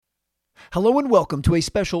Hello and welcome to a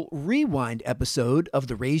special rewind episode of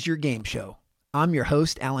the Raise Your Game Show. I'm your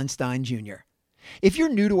host, Alan Stein Jr. If you're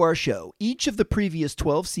new to our show, each of the previous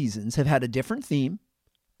 12 seasons have had a different theme,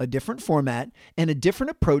 a different format, and a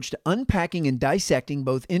different approach to unpacking and dissecting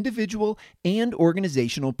both individual and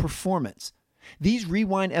organizational performance. These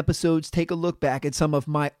rewind episodes take a look back at some of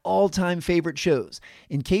my all-time favorite shows,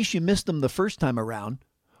 in case you missed them the first time around,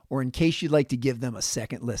 or in case you'd like to give them a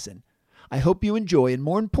second listen. I hope you enjoy, and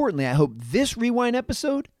more importantly, I hope this rewind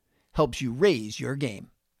episode helps you raise your game.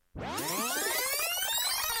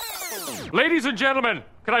 Ladies and gentlemen,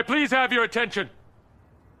 can I please have your attention?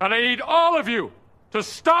 And I need all of you to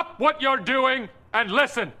stop what you're doing and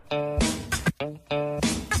listen.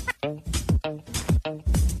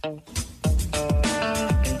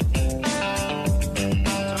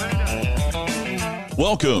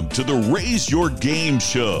 Welcome to the Raise Your Game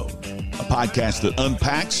Show, a podcast that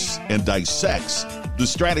unpacks and dissects the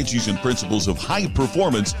strategies and principles of high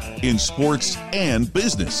performance in sports and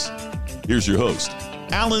business. Here's your host,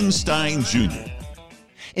 Alan Stein Jr.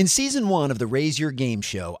 In season 1 of the Raise Your Game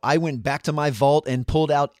Show, I went back to my vault and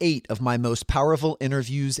pulled out 8 of my most powerful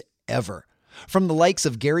interviews ever. From the likes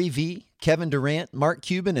of Gary Vee, Kevin Durant, Mark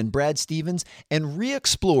Cuban, and Brad Stevens, and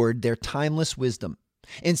re-explored their timeless wisdom.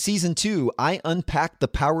 In season 2, I unpack the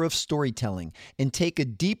power of storytelling and take a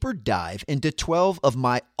deeper dive into 12 of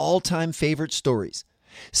my all-time favorite stories,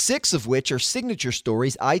 6 of which are signature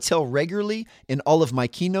stories I tell regularly in all of my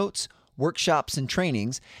keynotes, workshops, and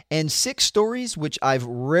trainings, and 6 stories which I've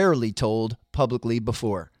rarely told publicly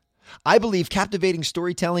before. I believe captivating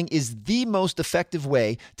storytelling is the most effective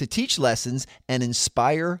way to teach lessons and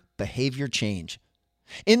inspire behavior change.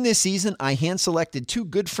 In this season, I hand-selected 2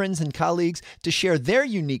 good friends and colleagues to share their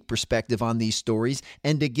unique perspective on these stories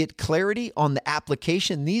and to get clarity on the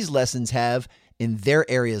application these lessons have in their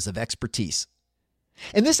areas of expertise.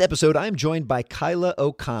 In this episode, I am joined by Kyla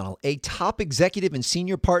O'Connell, a top executive and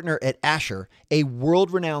senior partner at Asher, a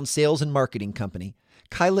world-renowned sales and marketing company.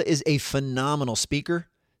 Kyla is a phenomenal speaker,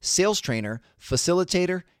 sales trainer,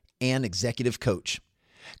 facilitator, and executive coach.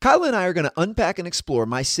 Kyla and I are going to unpack and explore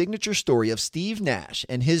my signature story of Steve Nash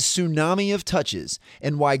and his tsunami of touches,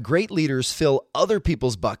 and why great leaders fill other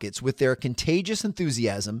people's buckets with their contagious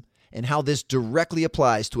enthusiasm, and how this directly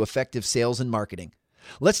applies to effective sales and marketing.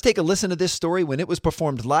 Let's take a listen to this story when it was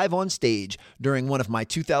performed live on stage during one of my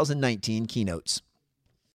 2019 keynotes.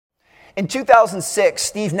 In 2006,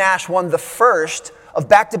 Steve Nash won the first of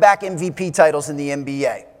back-to-back MVP titles in the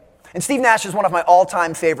NBA. And Steve Nash is one of my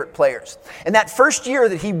all-time favorite players. In that first year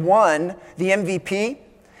that he won the MVP,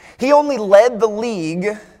 he only led the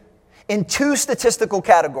league in 2 statistical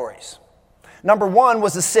categories. Number 1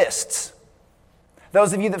 was assists.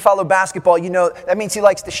 Those of you that follow basketball, you know that means he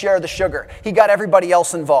likes to share the sugar. He got everybody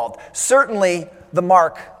else involved. Certainly the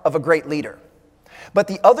mark of a great leader. But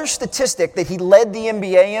the other statistic that he led the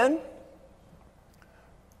NBA in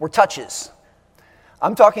were touches.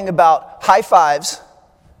 I'm talking about high fives,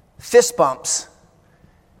 fist bumps,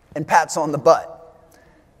 and pats on the butt.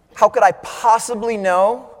 How could I possibly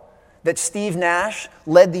know that Steve Nash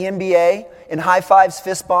led the NBA in high fives,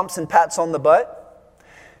 fist bumps, and pats on the butt?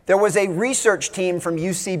 There was a research team from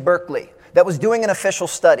UC Berkeley that was doing an official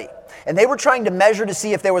study, and they were trying to measure to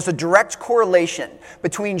see if there was a direct correlation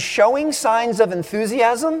between showing signs of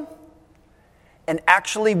enthusiasm and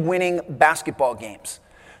actually winning basketball games.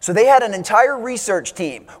 So they had an entire research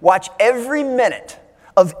team watch every minute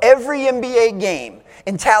of every NBA game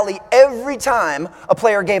and tally every time a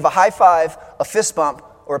player gave a high five, a fist bump,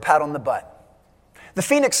 or a pat on the butt. The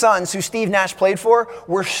Phoenix Suns, who Steve Nash played for,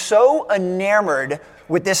 were so enamored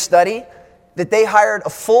with this study that they hired a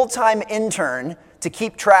full-time intern to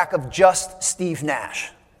keep track of just Steve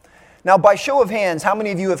Nash. Now, by show of hands, how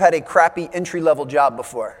many of you have had a crappy entry-level job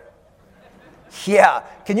before? Yeah,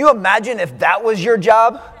 can you imagine if that was your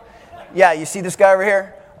job? Yeah, you see this guy over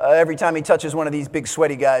here? Every time he touches one of these big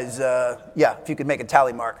sweaty guys, if you could make a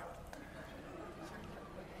tally mark.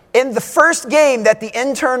 In the first game that the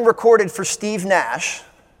intern recorded for Steve Nash,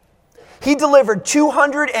 he delivered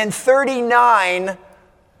 239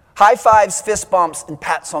 high fives, fist bumps, and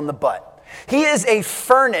pats on the butt. He is a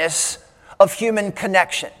furnace of human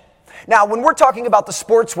connection. Now, when we're talking about the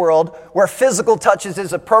sports world where physical touches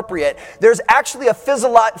is appropriate, there's actually a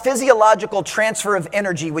physiological transfer of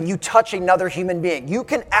energy when you touch another human being. You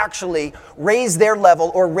can actually raise their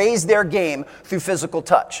level or raise their game through physical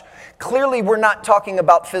touch. Clearly, we're not talking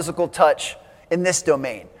about physical touch in this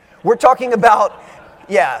domain. We're talking about,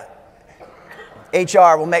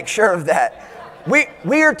 HR will make sure of that.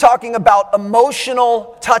 We are talking about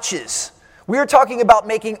emotional touches. We are talking about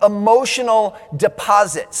making emotional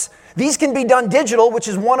deposits. These can be done digital, which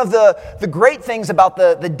is one of the great things about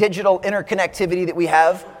the digital interconnectivity that we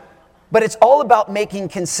have, but it's all about making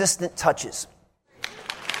consistent touches.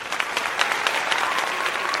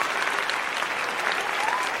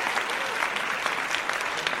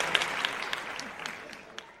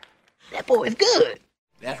 That boy is good.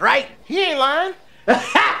 That's right. He ain't lying.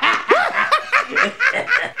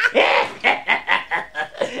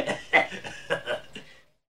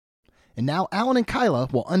 And now Alan and Kyla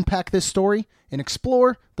will unpack this story and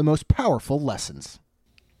explore the most powerful lessons.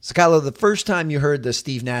 So, Kyla, the first time you heard the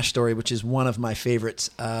Steve Nash story, which is one of my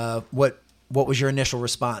favorites, what was your initial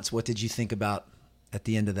response? What did you think about at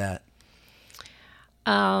the end of that?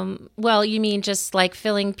 Well, you mean just like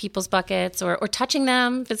filling people's buckets or touching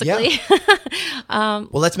them physically? Yeah. Well,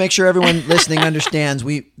 let's make sure everyone listening understands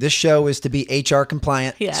this show is to be HR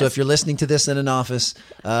compliant. Yes. So if you're listening to this in an office,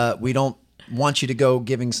 we don't want you to go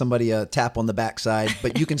giving somebody a tap on the backside,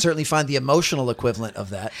 but you can certainly find the emotional equivalent of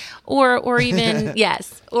that. Or even,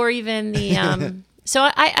 yes, or even the, so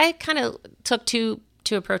I kind of took two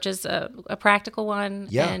approaches, a practical one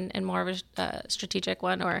and more of a strategic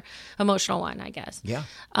one or emotional one, I guess. Yeah.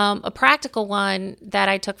 A practical one that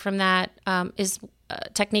I took from that is a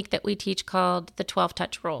technique that we teach called the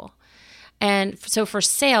 12-touch rule. And so for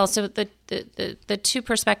sales, so the two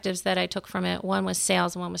perspectives that I took from it, one was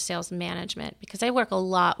sales and one was sales management, because I work a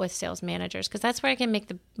lot with sales managers because that's where I can make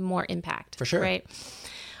the more impact. For sure. Right.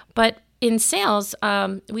 But in sales,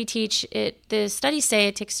 we teach it, the studies say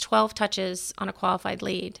it takes 12 touches on a qualified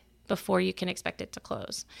lead before you can expect it to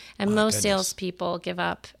close. And most salespeople give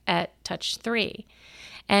up at touch 3.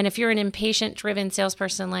 And if you're an impatient-driven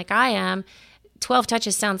salesperson like I am, 12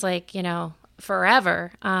 touches sounds like,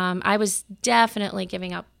 forever. I was definitely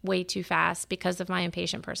giving up way too fast because of my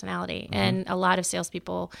impatient personality. Mm-hmm. And a lot of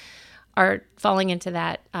salespeople are falling into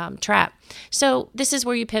that trap. So this is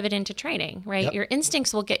where you pivot into training, right? Yep. Your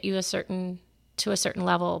instincts will get you to a certain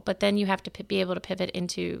level, but then you have to be able to pivot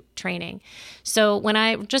into training. So when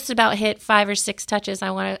I just about hit 5 or 6 touches,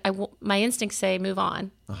 my instincts say, move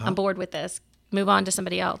on. Uh-huh. I'm bored with this. Move on to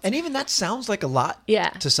somebody else. And even that sounds like a lot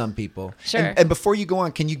to some people. Sure. And before you go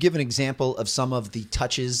on, can you give an example of some of the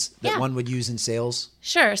touches that one would use in sales?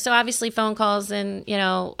 Sure. So obviously phone calls and,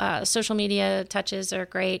 social media touches are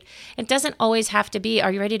great. It doesn't always have to be, are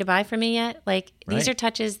you ready to buy from me yet? Like these are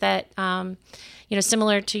touches that,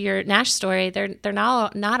 similar to your Nash story, they're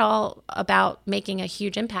not all about making a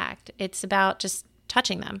huge impact. It's about just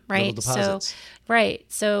touching them, right? Little deposits.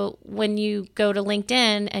 So when you go to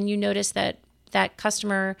LinkedIn and you notice that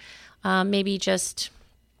customer maybe just,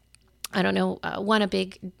 won a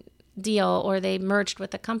big deal, or they merged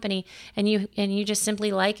with a company, and you just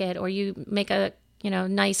simply like it, or you make a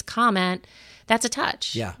nice comment, that's a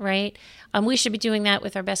touch, right? We should be doing that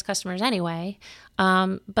with our best customers anyway,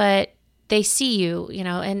 but they see you,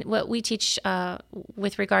 and what we teach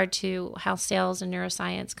with regard to how sales and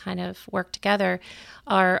neuroscience kind of work together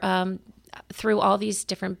are through all these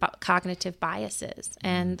different cognitive biases.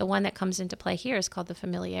 And the one that comes into play here is called the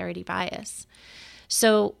familiarity bias.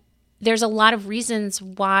 So there's a lot of reasons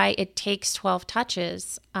why it takes 12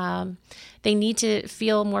 touches. They need to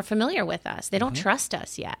feel more familiar with us. They don't trust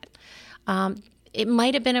us yet. It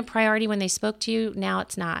might have been a priority when they spoke to you. Now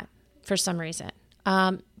it's not for some reason.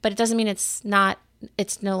 But it doesn't mean it's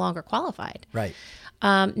no longer qualified. Right.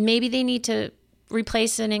 Maybe they need to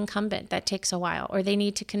replace an incumbent. That takes a while, or they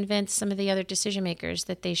need to convince some of the other decision makers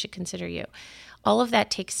that they should consider you. All of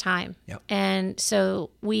that takes time. Yep. And so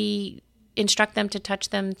we instruct them to touch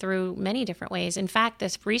them through many different ways. In fact,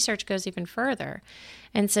 this research goes even further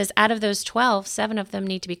and says out of those 12, 7 of them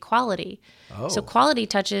need to be quality. Oh. So quality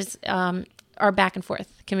touches are back and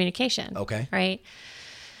forth communication. Okay. Right?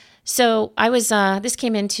 So I was, this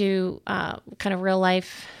came into kind of real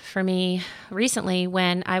life for me recently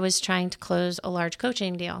when I was trying to close a large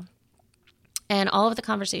coaching deal. And all of the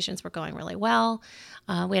conversations were going really well.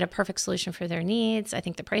 We had a perfect solution for their needs. I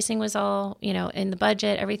think the pricing was all, in the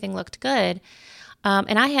budget. Everything looked good.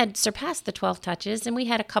 And I had surpassed the 12 touches, and we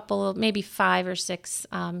had a couple of maybe 5 or 6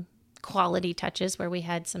 quality touches where we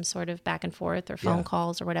had some sort of back and forth or phone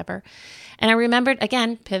calls or whatever. And I remembered,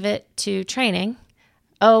 again, pivot to training.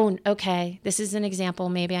 Oh, okay, this is an example.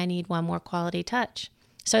 Maybe I need one more quality touch.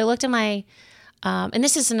 So I looked at my, and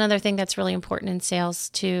this is another thing that's really important in sales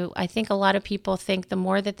too. I think a lot of people think the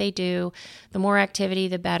more that they do, the more activity,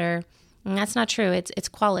 the better. And that's not true. It's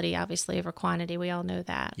quality, obviously, over quantity. We all know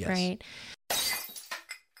that, right?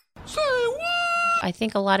 Say what? I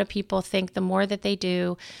think a lot of people think the more that they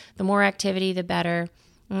do, the more activity, the better.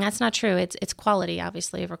 And that's not true. It's quality,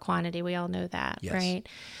 obviously, over quantity. We all know that, right?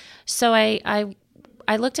 So I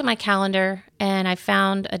I looked at my calendar and I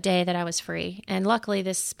found a day that I was free. And luckily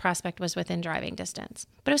this prospect was within driving distance,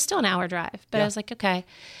 but it was still an hour drive. But I was like, okay,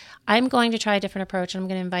 I'm going to try a different approach and I'm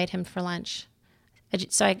going to invite him for lunch.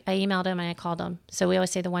 So I emailed him and I called him. So we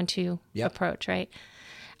always say the 1-2 approach, right?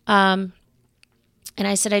 And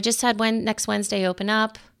I said, I just had next Wednesday open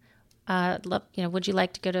up. Would you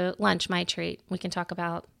like to go to lunch? My treat. We can talk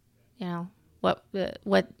about, what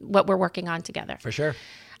we're working on together. For sure.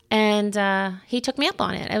 And he took me up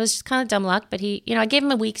on it. It was just kind of dumb luck, but I gave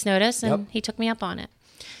him a week's notice and he took me up on it.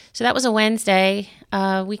 So that was a Wednesday.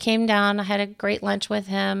 We came down. I had a great lunch with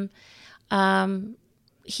him.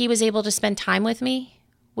 He was able to spend time with me,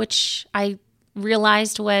 which I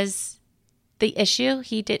realized was the issue.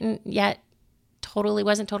 He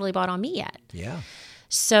wasn't totally bought on me yet. Yeah.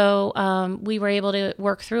 So we were able to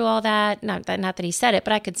work through all that. Not that he said it,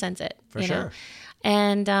 but I could sense it. For sure.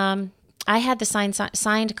 And I had the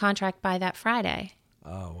signed contract by that Friday.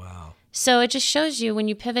 Oh, wow. So it just shows you when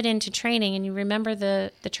you pivot into training and you remember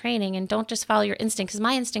the training and don't just follow your instinct, because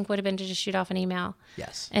my instinct would have been to just shoot off an email.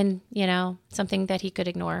 Yes. And, something that he could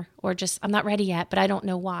ignore, or just, I'm not ready yet, but I don't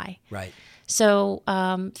know why. Right. So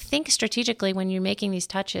think strategically when you're making these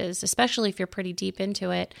touches, especially if you're pretty deep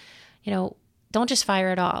into it, don't just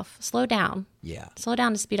fire it off. Slow down. Yeah. Slow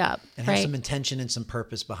down to speed up. And have some intention and some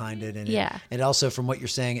purpose behind it. And and also from what you're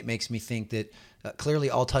saying, it makes me think that clearly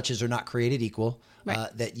all touches are not created equal. Right.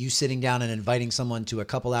 That you sitting down and inviting someone to a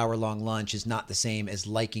couple hour long lunch is not the same as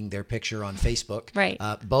liking their picture on Facebook. Right.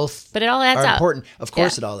 Both but it all adds are up. important. Of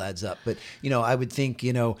course it all adds up. But, I would think,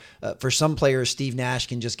 for some players, Steve Nash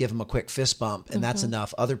can just give them a quick fist bump and that's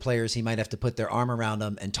enough. Other players, he might have to put their arm around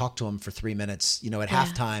them and talk to them for 3 minutes, at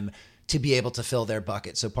halftime to be able to fill their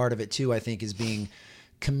bucket. So part of it too, I think, is being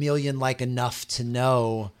chameleon-like enough to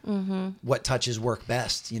know what touches work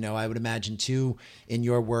best. I would imagine too in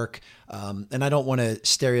your work, and I don't want to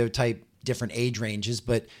stereotype different age ranges,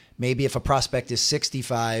 but maybe if a prospect is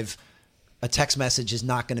 65, a text message is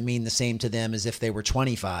not going to mean the same to them as if they were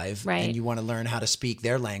 25, right. And you want to learn how to speak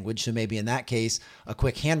their language. So maybe in that case, a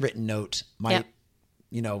quick handwritten note might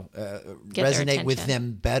resonate with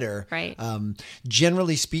them better. Right.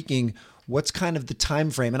 Generally speaking, what's kind of the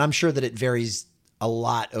time frame? And I'm sure that it varies a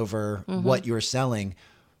lot over what you're selling.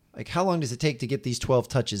 Like, how long does it take to get these 12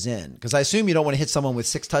 touches in? Because I assume you don't want to hit someone with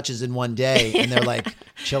 6 touches in one day and they're like,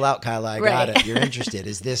 chill out, Kyla, I got it. You're interested.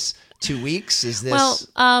 Is this 2 weeks? Is this?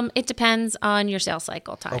 Well, it depends on your sales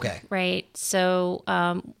cycle time. Okay. Right. So,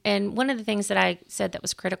 and one of the things that I said that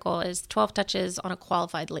was critical is 12 touches on a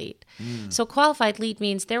qualified lead. So qualified lead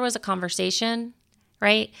means there was a conversation,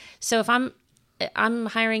 right? So if I'm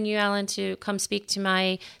hiring you, Alan, to come speak to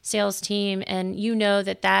my sales team, and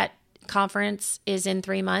that conference is in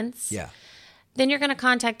 3 months. Yeah. Then you're going to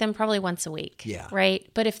contact them probably once a week. Yeah. Right.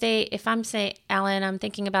 But if I'm saying, Alan, I'm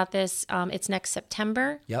thinking about this, it's next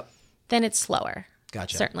September. Yep. Then it's slower.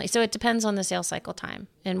 Gotcha. Certainly. So it depends on the sales cycle time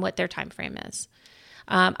and what their time frame is.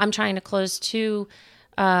 I'm trying to close 2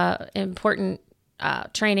 important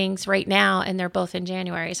trainings right now, and they're both in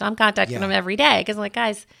January. So I'm contacting them every day because I'm like,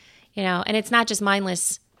 guys, and it's not just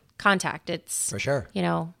mindless contact. It's for sure.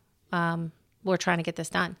 We're trying to get this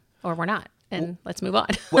done, or we're not, and let's move on.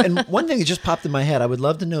 Well, and one thing that just popped in my head, I would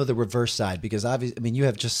love to know the reverse side, because obviously, you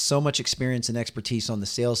have just so much experience and expertise on the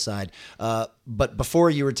sales side. But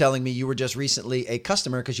before, you were telling me you were just recently a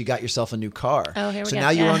customer because you got yourself a new car. Oh, here we so go.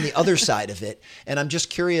 now you're on the other side of it. And I'm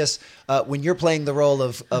just curious, when you're playing the role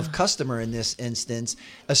of customer in this instance,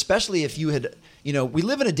 especially if you had, we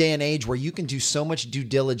live in a day and age where you can do so much due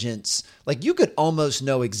diligence. Like, you could almost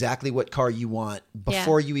know exactly what car you want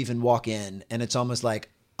before you even walk in. And it's almost like,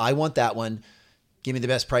 I want that one. Give me the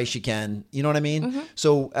best price you can. You know what I mean?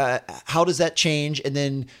 So how does that change? And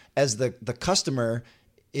then as the customer,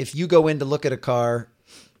 if you go in to look at a car,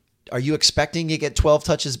 are you expecting to get 12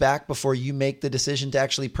 touches back before you make the decision to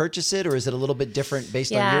actually purchase it? Or is it a little bit different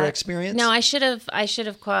based on your experience? No, I should have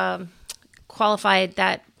qualified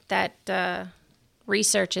that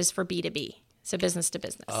research is for B2B. So business to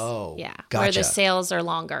business. Oh, yeah. Gotcha. Where the sales are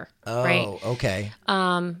longer. Oh, right? Okay.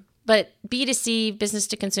 But B2C, business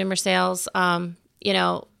to consumer sales,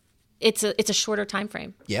 it's a shorter time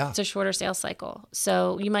frame. Yeah. It's a shorter sales cycle.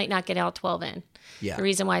 So you might not get all 12 in. Yeah. The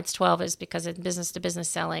reason why it's 12 is because in business to business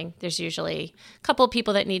selling, there's usually a couple of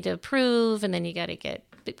people that need to approve, and then you got to get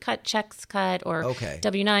checks cut or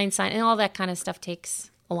W-9 signed, and all that kind of stuff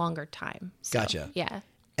takes a longer time. So, Gotcha. Yeah.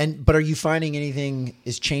 But are you finding anything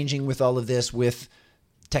is changing with all of this with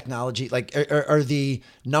technology? Like, are the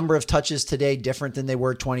number of touches today different than they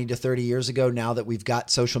were 20 to 30 years ago now that we've got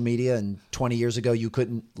social media, and 20 years ago you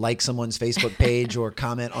couldn't like someone's Facebook page or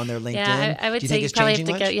comment on their LinkedIn? Yeah, I would say you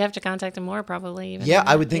probably have to contact them more probably. Even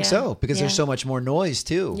I would think so, because there's so much more noise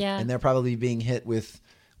too. Yeah. And they're probably being hit with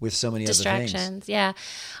so many distractions. Other things. Yeah.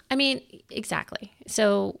 I mean, exactly.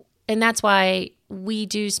 So, and that's why we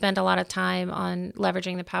do spend a lot of time on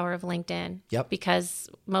leveraging the power of LinkedIn. Yep. Because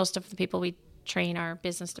most of the people we train are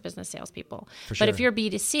business to business salespeople. For sure. But if you're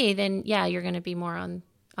B2C, then you're going to be more on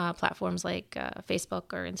platforms like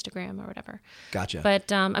Facebook or Instagram or whatever. Gotcha.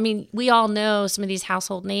 But I mean, we all know some of these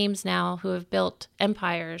household names now who have built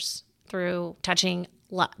empires through touching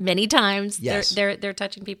many times. Yes. They're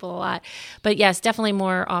touching people a lot. But yes, definitely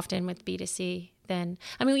more often with B2C than,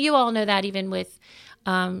 I mean, you all know that even with,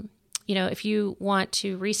 if you want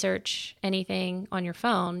to research anything on your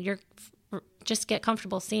phone, just get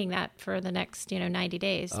comfortable seeing that for the next, 90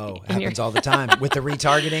 days. Oh, it happens all the time with the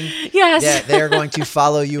retargeting. Yes. Yeah, they're going to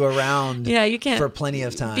follow you around you can't, for plenty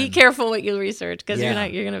of time. Be careful what you research, because you're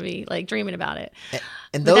going to be like dreaming about it.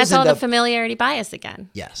 And but that's all the familiarity bias again.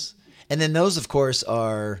 Yes. And then those, of course,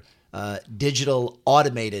 are digital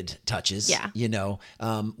automated touches,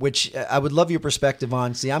 which I would love your perspective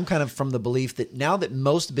on. See, I'm kind of from the belief that now that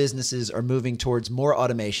most businesses are moving towards more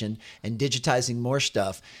automation and digitizing more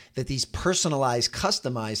stuff, that these personalized,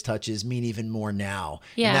 customized touches mean even more now.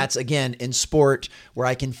 Yeah. And that's, again, in sport, where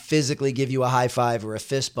I can physically give you a high five or a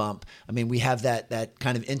fist bump. I mean, we have that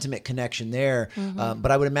kind of intimate connection there. Mm-hmm.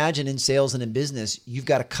 But I would imagine in sales and in business, you've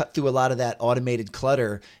got to cut through a lot of that automated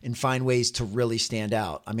clutter and find ways to really stand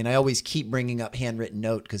out. I mean, I always keep bringing up handwritten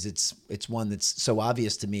note because it's one that's so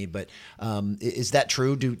obvious to me. But is that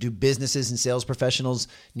true? Do businesses and sales professionals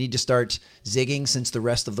need to start zigging since the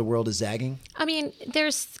rest of the world is zagging? I mean,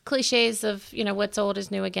 there's cliches of, what's old is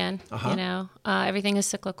new again. Everything is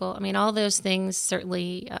cyclical. I mean, all those things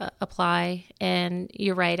certainly apply. And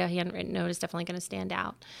you're right, a handwritten note is definitely going to stand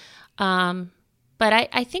out. But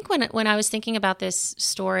I think when I was thinking about this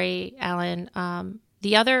story, Alan,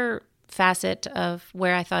 the other facet of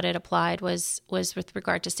where I thought it applied was with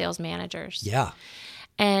regard to sales managers. Yeah.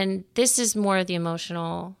 And this is more of the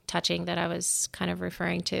emotional touching that I was kind of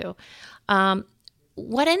referring to.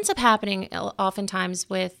 What ends up happening oftentimes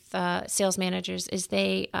with sales managers is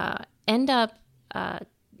they end up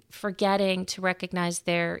forgetting to recognize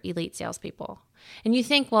their elite salespeople. And you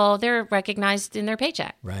think, well, they're recognized in their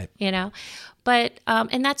paycheck, right? But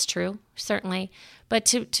and that's true, certainly. But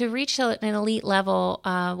to reach an elite level,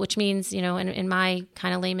 which means, in my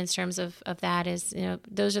kind of layman's terms of that is,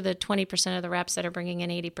 those are the 20% of the reps that are bringing in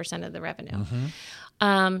 80% of the revenue.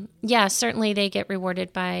 Mm-hmm. Certainly they get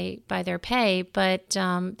rewarded by their pay, but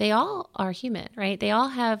they all are human, right? They all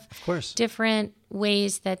have, of course, different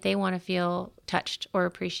ways that they want to feel touched or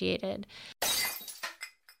appreciated.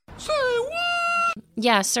 Say what?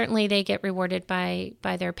 Yeah, certainly they get rewarded by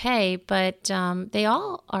their pay, but they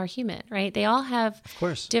all are human, right? They all have, of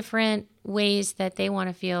course, different ways that they want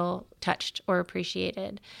to feel touched or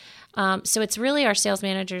appreciated. So it's really our sales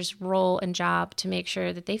manager's role and job to make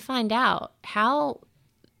sure that they find out how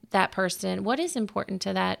that person, what is important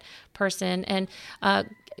to that person. And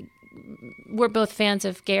we're both fans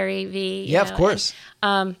of Gary Vee. Yeah, of course.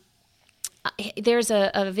 And, there's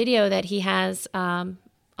a video that he has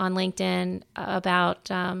on LinkedIn about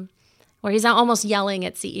where he's almost yelling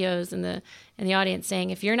at CEOs in the audience, saying,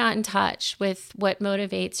 if you're not in touch with what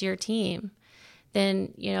motivates your team,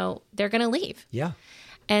 then they're going to leave. Yeah.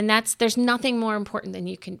 And there's nothing more important than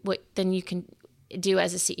you can do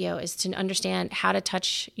as a CEO is to understand how to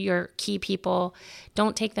touch your key people.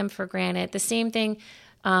 Don't take them for granted. The same thing.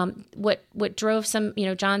 What drove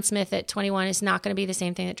John Smith at 21 is not going to be the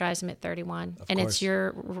same thing that drives him at 31. And it's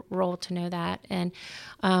your role to know that. And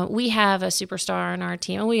we have a superstar on our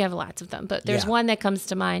team, and we have lots of them, but there's one that comes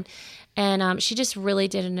to mind. And she just really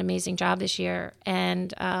did an amazing job this year.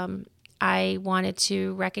 And I wanted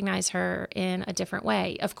to recognize her in a different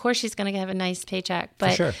way. Of course, she's going to have a nice paycheck,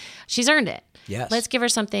 but she's earned it. Yes. Let's give her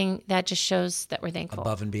something that just shows that we're thankful.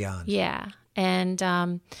 Above and beyond. Yeah. And,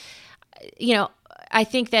 I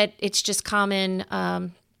think that it's just common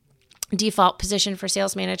default position for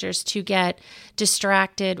sales managers to get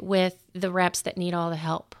distracted with the reps that need all the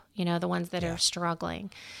help, the ones that are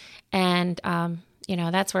struggling. And,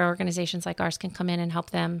 that's where organizations like ours can come in and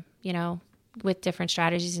help them, with different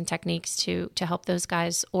strategies and techniques to help those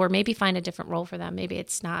guys, or maybe find a different role for them. Maybe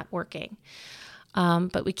it's not working.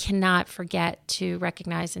 But we cannot forget to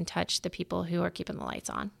recognize and touch the people who are keeping the lights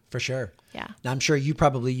on. For sure. Yeah. Now, I'm sure you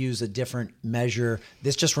probably use a different measure.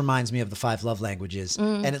 This just reminds me of the 5 love languages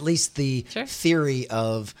and at least the theory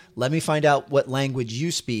of, let me find out what language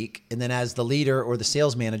you speak. And then as the leader or the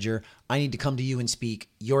sales manager, I need to come to you and speak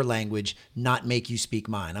your language, not make you speak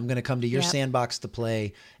mine. I'm going to come to your sandbox to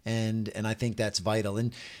play. And I think that's vital.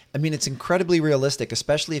 And I mean, it's incredibly realistic,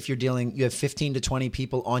 especially if you have 15 to 20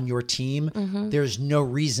 people on your team. There's no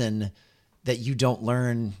reason that you don't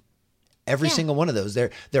learn every single one of those.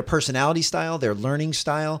 Their personality style, their learning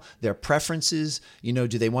style, their preferences. Do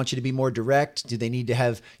they want you to be more direct? Do they need to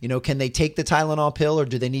have, can they take the Tylenol pill, or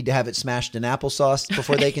do they need to have it smashed in applesauce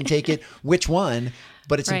before they can take it? Which one?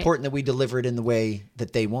 But it's important that we deliver it in the way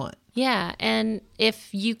that they want. Yeah. And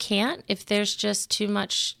if there's just too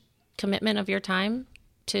much commitment of your time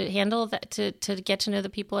to handle that, to get to know the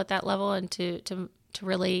people at that level and to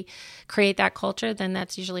really create that culture, then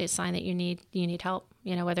that's usually a sign that you need help.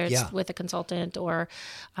 Whether it's with a consultant or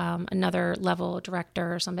another level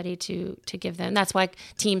director or somebody to give them. That's why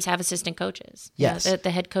teams have assistant coaches. Yes. The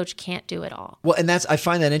head coach can't do it all. Well, and I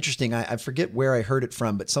find that interesting. I forget where I heard it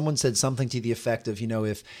from, but someone said something to the effect of,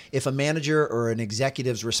 if a manager or an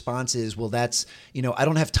executive's response is, well, that's, I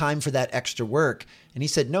don't have time for that extra work. And he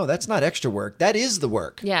said, no, that's not extra work. That is the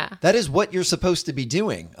work. Yeah. That is what you're supposed to be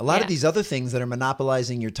doing. A lot of these other things that are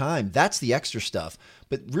monopolizing your time, that's the extra stuff.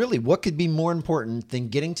 But really, what could be more important than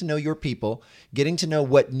getting to know your people, getting to know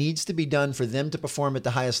what needs to be done for them to perform at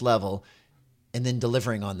the highest level, and then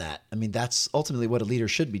delivering on that? I mean, that's ultimately what a leader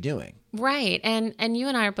should be doing. Right. And you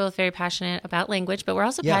and I are both very passionate about language, but we're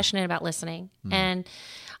also passionate about listening. And,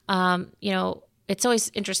 it's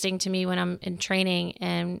always interesting to me when I'm in training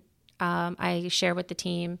and I share with the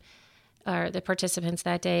team or the participants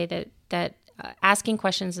that day that asking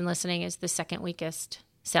questions and listening is the second weakest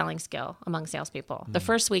selling skill among salespeople. The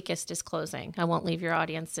first weakest is closing. I won't leave your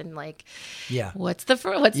audience in what's the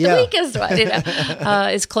weakest one?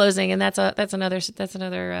 Is closing, and that's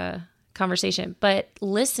another conversation. But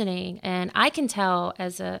listening, and I can tell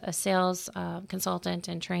as a sales consultant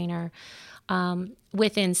and trainer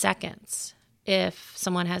within seconds if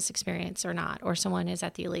someone has experience or not, or someone is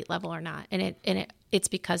at the elite level or not, and it's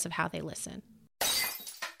because of how they listen.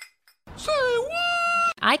 Say what?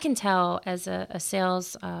 I can tell as a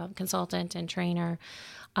sales consultant and trainer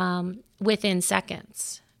within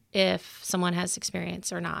seconds if someone has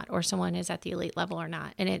experience or not, or someone is at the elite level or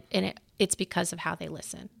not, and it's because of how they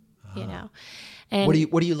listen. And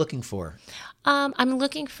what are you looking for? I'm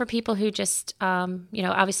looking for people who just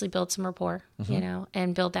obviously build some rapport,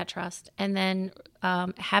 and build that trust, and then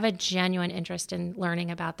have a genuine interest in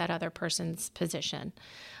learning about that other person's position.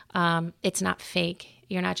 It's not fake.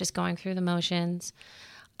 You're not just going through the motions.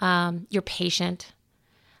 You're patient.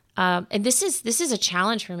 And this is a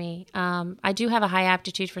challenge for me. I do have a high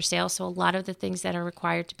aptitude for sales. So a lot of the things that are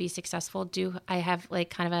required to be successful I have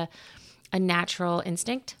kind of a natural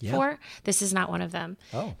instinct for. This is not one of them.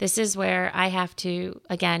 Oh. This is where I have to,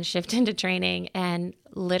 again, shift into training and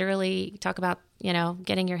literally talk about,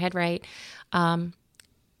 getting your head right.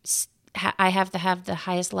 I have to have the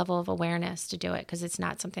highest level of awareness to do it because it's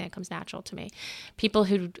not something that comes natural to me. People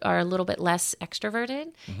who are a little bit less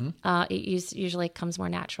extroverted, it usually comes more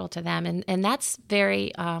natural to them. And that's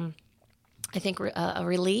very, I think, a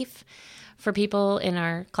relief for people in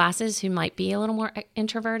our classes who might be a little more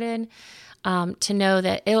introverted, to know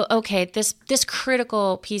that, this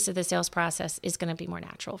critical piece of the sales process is going to be more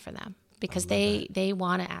natural for them. Because they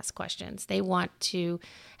want to ask questions. They want to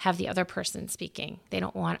have the other person speaking. They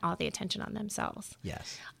don't want all the attention on themselves.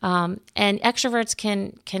 Yes. And extroverts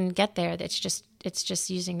can get there. It's just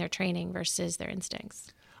using their training versus their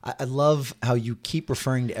instincts. I love how you keep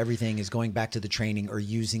referring to everything as going back to the training or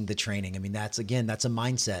using the training. I mean, that's a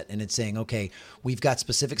mindset, and it's saying, okay, we've got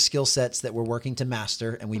specific skill sets that we're working to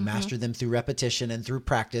master, and we master them through repetition and through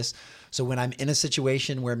practice. So when I'm in a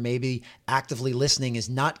situation where maybe actively listening is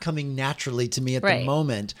not coming naturally to me at the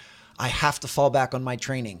moment, I have to fall back on my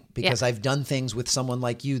training because I've done things with someone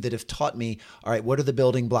like you that have taught me, all right, what are the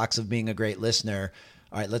building blocks of being a great listener?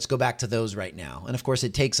 All right, let's go back to those right now. And of course,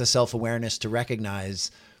 it takes a self-awareness to recognize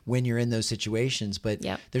when you're in those situations, but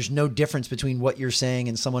there's no difference between what you're saying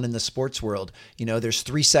and someone in the sports world. There's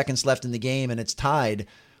 3 seconds left in the game and it's tied.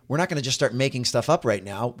 We're not going to just start making stuff up right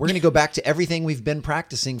now. We're going to go back to everything we've been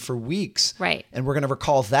practicing for weeks. Right. And we're going to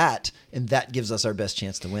recall that, and that gives us our best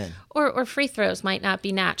chance to win. Or free throws might not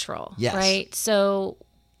be natural. Yes. Right. So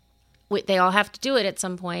they all have to do it at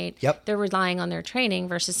some point. Yep. They're relying on their training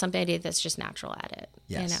versus somebody that's just natural at it.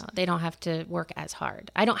 Yes. They don't have to work as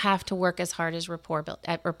hard. I don't have to work as hard as rapport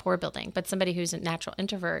building, but somebody who's a natural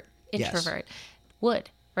introvert would.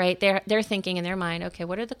 right? They're thinking in their mind, okay,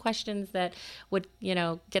 what are the questions that would,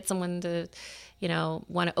 get someone to,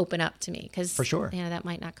 want to open up to me? Because for sure, that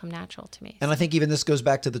might not come natural to me. And I think even this goes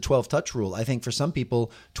back to the 12 touch rule. I think for some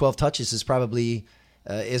people, 12 touches is probably,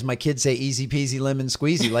 as my kids say, easy peasy lemon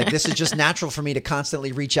squeezy. Like, this is just natural for me to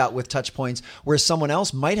constantly reach out with touch points, where someone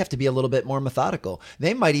else might have to be a little bit more methodical.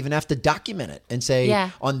 They might even have to document it and say,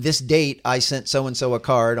 on this date, I sent so-and-so a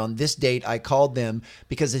card. On this date, I called them,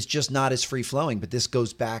 because it's just not as free flowing. But this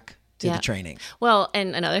goes back to the training. Well,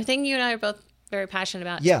 and another thing you and I are both very passionate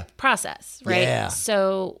about is process, right? Yeah.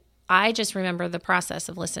 So I just remember the process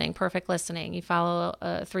of listening, perfect listening. You follow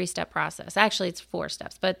a 3-step process. Actually, it's 4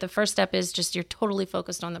 steps. But the first step is just you're totally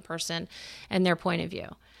focused on the person and their point of view.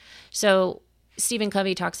 So Stephen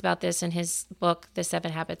Covey talks about this in his book, The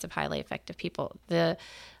 7 Habits of Highly Effective People. The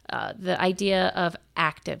idea of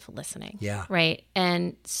active listening. Yeah. Right?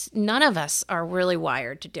 And none of us are really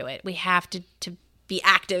wired to do it. We have to be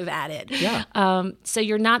active at it. Yeah. So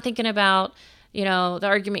you're not thinking about the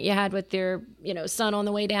argument you had with your, son on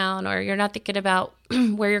the way down, or you're not thinking about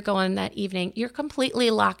where you're going that evening. You're completely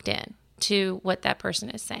locked in to what that person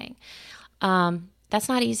is saying. That's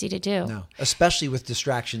not easy to do. No, especially with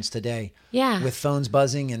distractions today. Yeah. With phones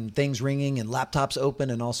buzzing and things ringing and laptops open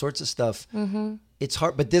and all sorts of stuff. Mm-hmm. It's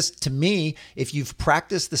hard. But this, to me, if you've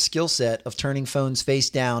practiced the skill set of turning phones face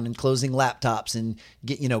down and closing laptops and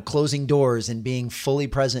closing doors and being fully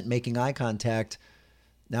present, making eye contact,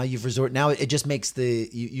 now it just makes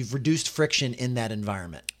you've reduced friction in that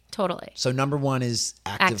environment. Totally. So number 1 is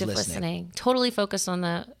active listening. Totally focus on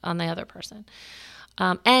the other person.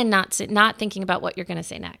 And not thinking about what you're going to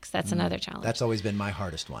say next. That's another challenge. That's always been my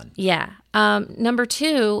hardest one. Yeah. Number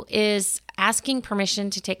 2 is asking permission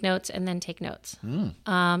to take notes and then take notes.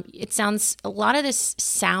 A lot of this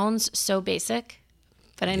sounds so basic,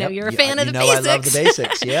 but I know you're a fan of the basics. I love the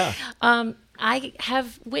basics. Yeah. I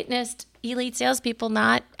have witnessed elite salespeople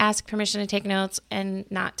not ask permission to take notes and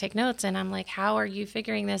not take notes. And I'm like, how are you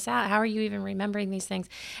figuring this out? How are you even remembering these things?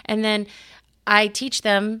 And then I teach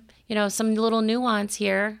them, some little nuance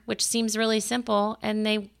here, which seems really simple,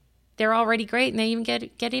 and they're already great, and they even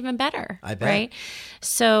get even better. I bet. Right?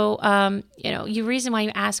 So, the reason why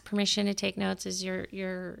you ask permission to take notes is you're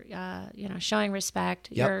showing respect.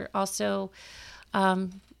 Yep. You're also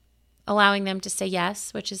allowing them to say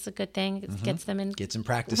yes, which is a good thing. It gets them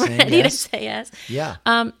practicing. Ready to say yes. Yeah.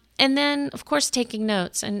 And then, of course, taking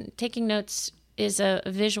notes. And taking notes is a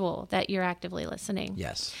visual that you're actively listening.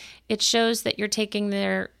 Yes. It shows that you're taking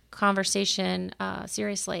their conversation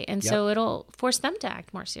seriously. And so it'll force them to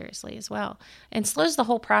act more seriously as well, and slows the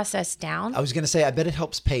whole process down. I was going to say, I bet it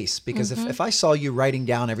helps pace, because if I saw you writing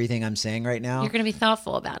down everything I'm saying right now, you're going to be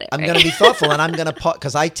thoughtful about it. I'm going to be thoughtful, and I'm going to pause,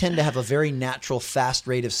 because I tend to have a very natural, fast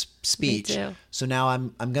rate of speech. Me too. So now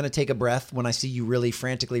I'm going to take a breath when I see you really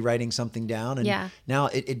frantically writing something down. And now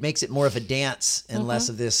it makes it more of a dance and less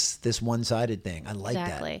of this one-sided thing. I like that.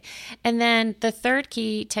 Exactly. And then the third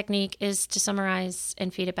key technique is to summarize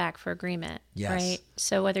and feed it back for agreement. Yes. Right.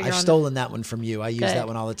 So whether you're I've stolen that one from you. I use that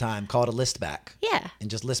one all the time. Call it a list back. Yeah. And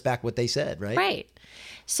just list back what they said, right? Right.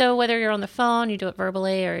 So whether you're on the phone, you do it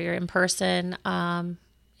verbally, or you're in person, and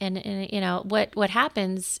what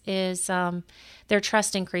happens is their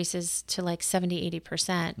trust increases to like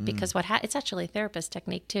 70-80% because it's actually a therapist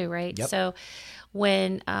technique too, right? Yep. So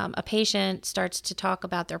when a patient starts to talk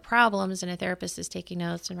about their problems and a therapist is taking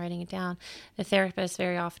notes and writing it down, the therapist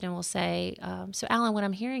very often will say, so Alan, what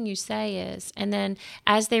I'm hearing you say is, and then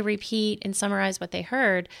as they repeat and summarize what they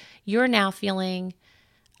heard, you're now feeling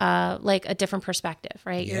like a different perspective,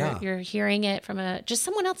 right? Yeah. You're hearing it from just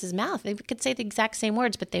someone else's mouth. They could say the exact same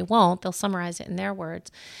words, but they won't. They'll summarize it in their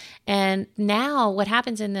words. And now what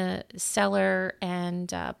happens in the seller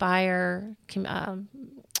and buyer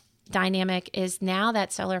dynamic is now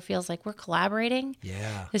that seller feels like we're collaborating.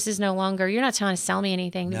 Yeah. This is no longer, you're not trying to sell me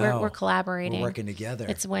anything. No, we're collaborating. We're working together.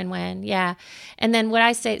 It's win-win. Yeah. And then what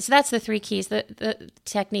I say, so that's the 3 keys, the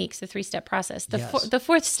techniques, the 3-step process. The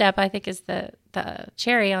 4th step, I think, is the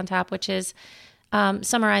cherry on top, which is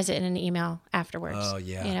summarize it in an email afterwards. Oh,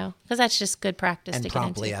 yeah. Because that's just good practice and to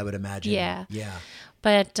promptly, get into. I would imagine. Yeah. Yeah.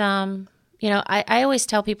 But, I always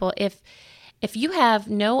tell people, if you have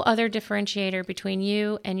no other differentiator between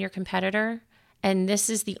you and your competitor, and this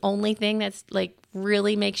is the only thing that's like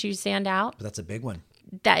really makes you stand out, but that's a big one,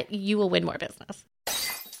 that you will win more business.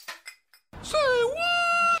 Say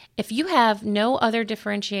what? If you have no other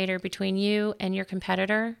differentiator between you and your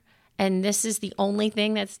competitor, and this is the only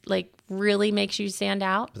thing that's like really makes you stand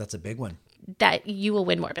out, but that's a big one, that you will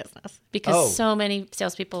win more business, because so many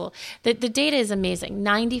salespeople, the data is amazing.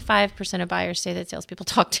 95% of buyers say that salespeople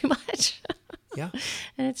talk too much. Yeah.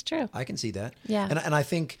 And it's true. I can see that. Yeah. And I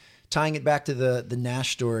think tying it back to the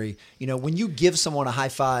Nash story, when you give someone a high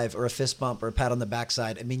five or a fist bump or a pat on the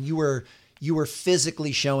backside, I mean, you were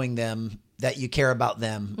physically showing them that you care about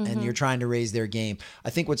them and you're trying to raise their game. I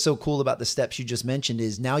think what's so cool about the steps you just mentioned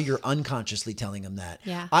is now you're unconsciously telling them that.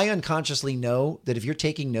 Yeah. I unconsciously know that if you're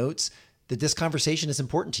taking notes, that this conversation is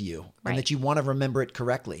important to you and that you want to remember it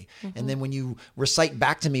correctly. And then when you recite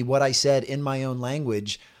back to me what I said in my own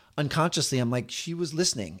language, unconsciously, I'm like, she was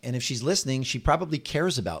listening. And if she's listening, she probably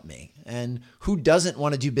cares about me. And who doesn't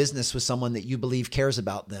want to do business with someone that you believe cares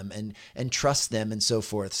about them and trusts them and so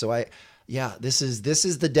forth. So this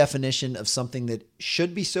is the definition of something that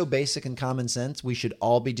should be so basic and common sense. We should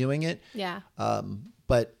all be doing it. Yeah.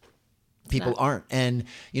 But people aren't. And,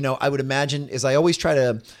 I would imagine, as I always try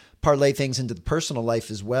to parlay things into the personal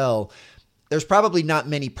life as well, there's probably not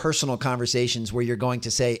many personal conversations where you're going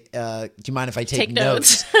to say, do you mind if I take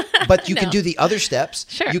notes? But you can do the other steps.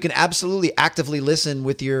 Sure. You can absolutely actively listen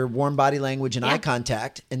with your warm body language and eye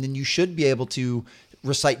contact. And then you should be able to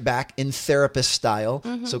recite back in therapist style.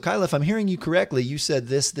 So Kyla, if I'm hearing you correctly, you said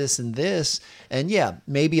this, this, and this. And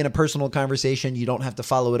maybe in a personal conversation, you don't have to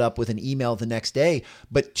follow it up with an email the next day.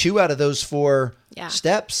 But 2 out of those 4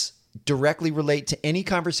 steps directly relate to any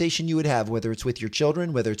conversation you would have, whether it's with your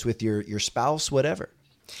children, whether it's with your spouse, whatever.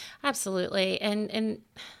 Absolutely. And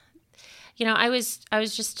I was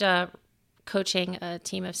just coaching a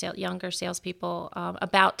team of younger salespeople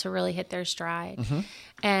about to really hit their stride.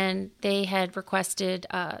 And they had requested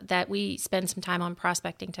that we spend some time on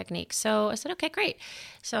prospecting techniques. So I said, okay, great.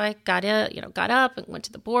 So I got up and went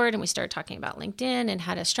to the board and we started talking about LinkedIn and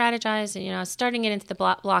how to strategize and, starting it into the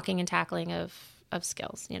blocking and tackling of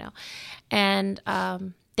skills, and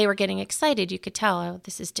they were getting excited. You could tell, oh,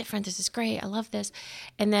 this is different. This is great. I love this.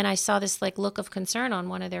 And then I saw this look of concern on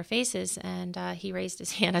one of their faces, and he raised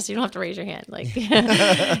his hand. I said, you don't have to raise your hand.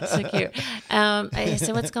 So cute. I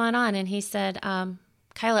said, what's going on? And he said,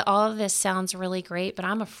 Kyla, all of this sounds really great, but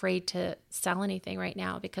I'm afraid to sell anything right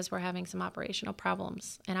now because we're having some operational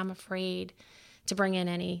problems, and I'm afraid to bring in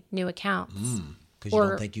any new accounts. Because you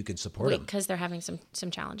don't think you can support them. Because they're having some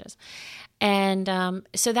challenges. And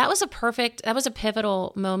so that was a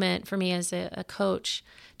pivotal moment for me as a coach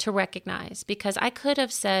to recognize, because I could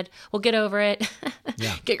have said, well, get over it.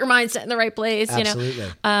 Get your mindset in the right place. Absolutely.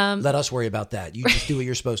 Let us worry about that. You just do what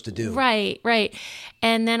you're supposed to do. Right.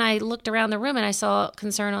 And then I looked around the room and I saw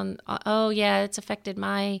concern on, it's affected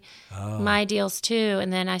my deals too.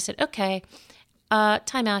 And then I said, okay,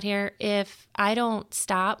 time out here. If I don't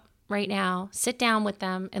stop right now, sit down with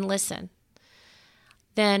them and listen,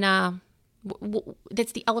 then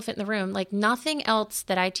that's the elephant in the room. Like, nothing else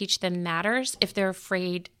that I teach them matters if they're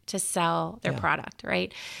afraid to sell their product,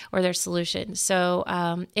 right? Or their solution. So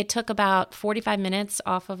it took about 45 minutes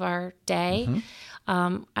off of our day.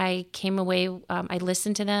 I came away, I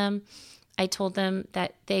listened to them. I told them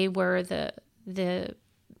that they were the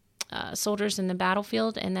soldiers in the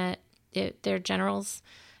battlefield and that their generals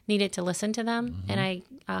needed to listen to them. And I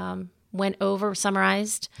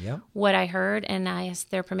summarized what I heard, and I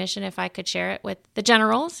asked their permission if I could share it with the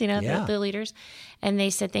generals, the leaders. And they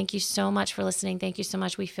said, thank you so much for listening. Thank you so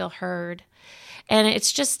much. We feel heard. And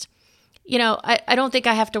it's just, I don't think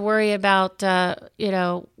I have to worry about, the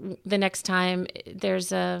next time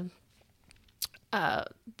there's our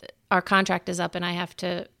contract is up and I have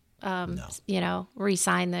to,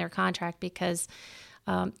 re-sign their contract, because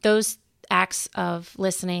those acts of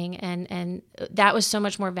listening and that was so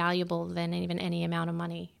much more valuable than even any amount of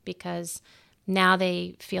money, because now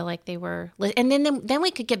they feel like they were, and then we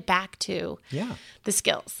could get back to the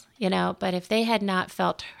skills, but if they had not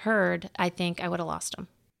felt heard, I think I would have lost them.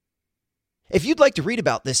 If you'd like to read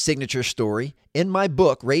about this signature story in my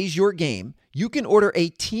book, Raise Your Game, you can order a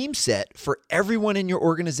team set for everyone in your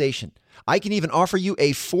organization. I can even offer you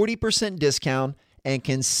a 40% discount and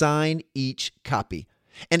can sign each copy.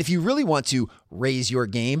 And if you really want to raise your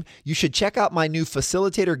game, you should check out my new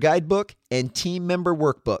Facilitator Guidebook and Team Member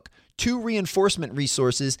Workbook, 2 reinforcement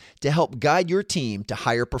resources to help guide your team to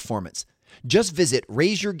higher performance. Just visit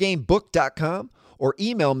raiseyourgamebook.com or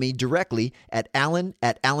email me directly at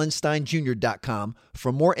alan@alansteinjr.com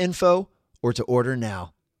for more info or to order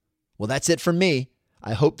now. Well, that's it from me.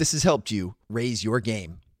 I hope this has helped you raise your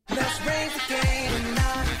game.